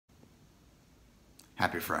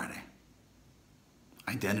Happy Friday.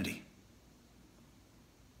 Identity.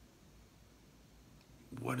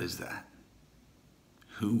 What is that?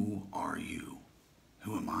 Who are you?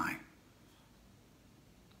 Who am I?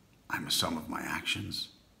 I'm a sum of my actions.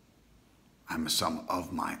 I'm a sum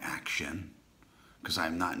of my action, because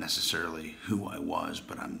I'm not necessarily who I was,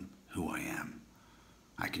 but I'm who I am.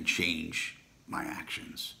 I can change my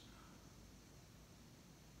actions.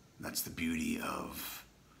 That's the beauty of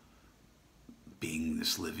being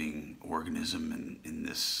this living organism in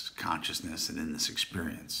this consciousness and in this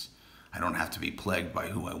experience. I don't have to be plagued by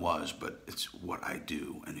who I was, but it's what I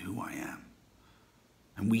do and who I am.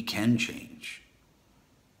 And we can change.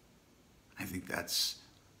 I think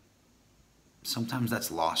sometimes that's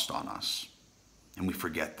lost on us, and we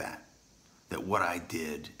forget that what I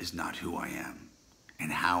did is not who I am.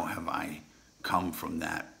 And how have I come from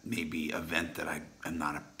that maybe event that I am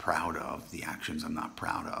not proud of, the actions I'm not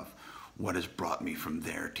proud of? What has brought me from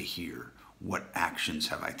there to here? What actions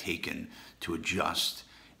have I taken to adjust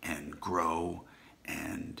and grow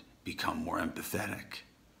and become more empathetic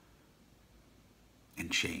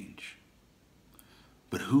and change?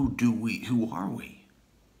 But who are we?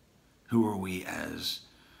 Who are we as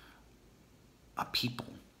a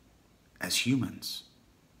people, as humans,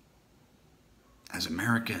 as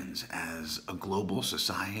Americans, as a global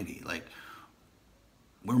society? Like,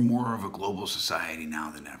 we're more of a global society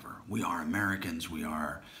now than ever. We are Americans.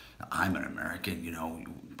 I'm an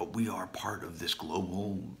American, but we are part of this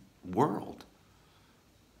global world.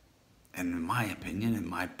 And in my opinion, in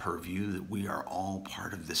my purview, that we are all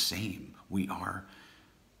part of the same. We are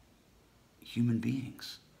human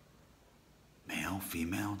beings. Male,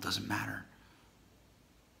 female, doesn't matter.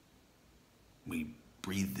 We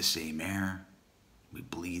breathe the same air. We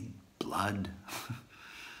bleed blood.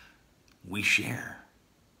 We share.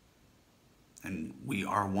 And we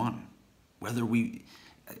are one. Whether we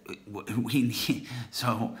need,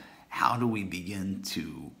 so how do we begin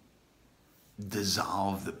to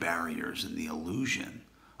dissolve the barriers and the illusion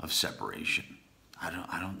of separation?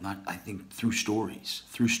 I think through stories,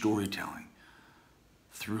 through storytelling,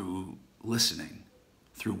 through listening,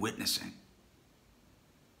 through witnessing.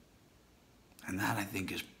 And that, I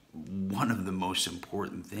think, is one of the most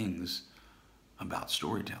important things about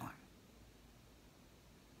storytelling.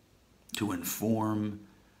 To inform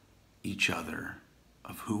each other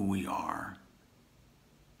of who we are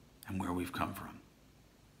and where we've come from.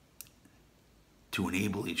 To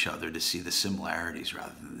enable each other to see the similarities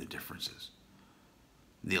rather than the differences.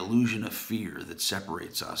 The illusion of fear that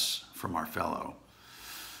separates us from our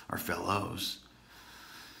fellows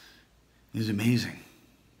is amazing.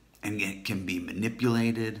 And it can be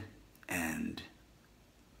manipulated and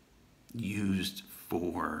used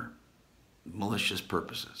for malicious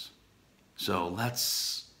purposes. So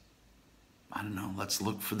let's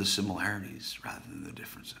look for the similarities rather than the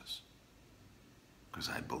differences. Because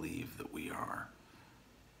I believe that we are,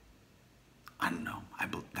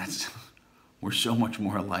 we're so much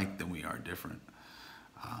more alike than we are different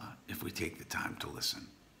if we take the time to listen.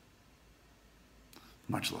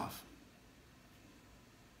 Much love.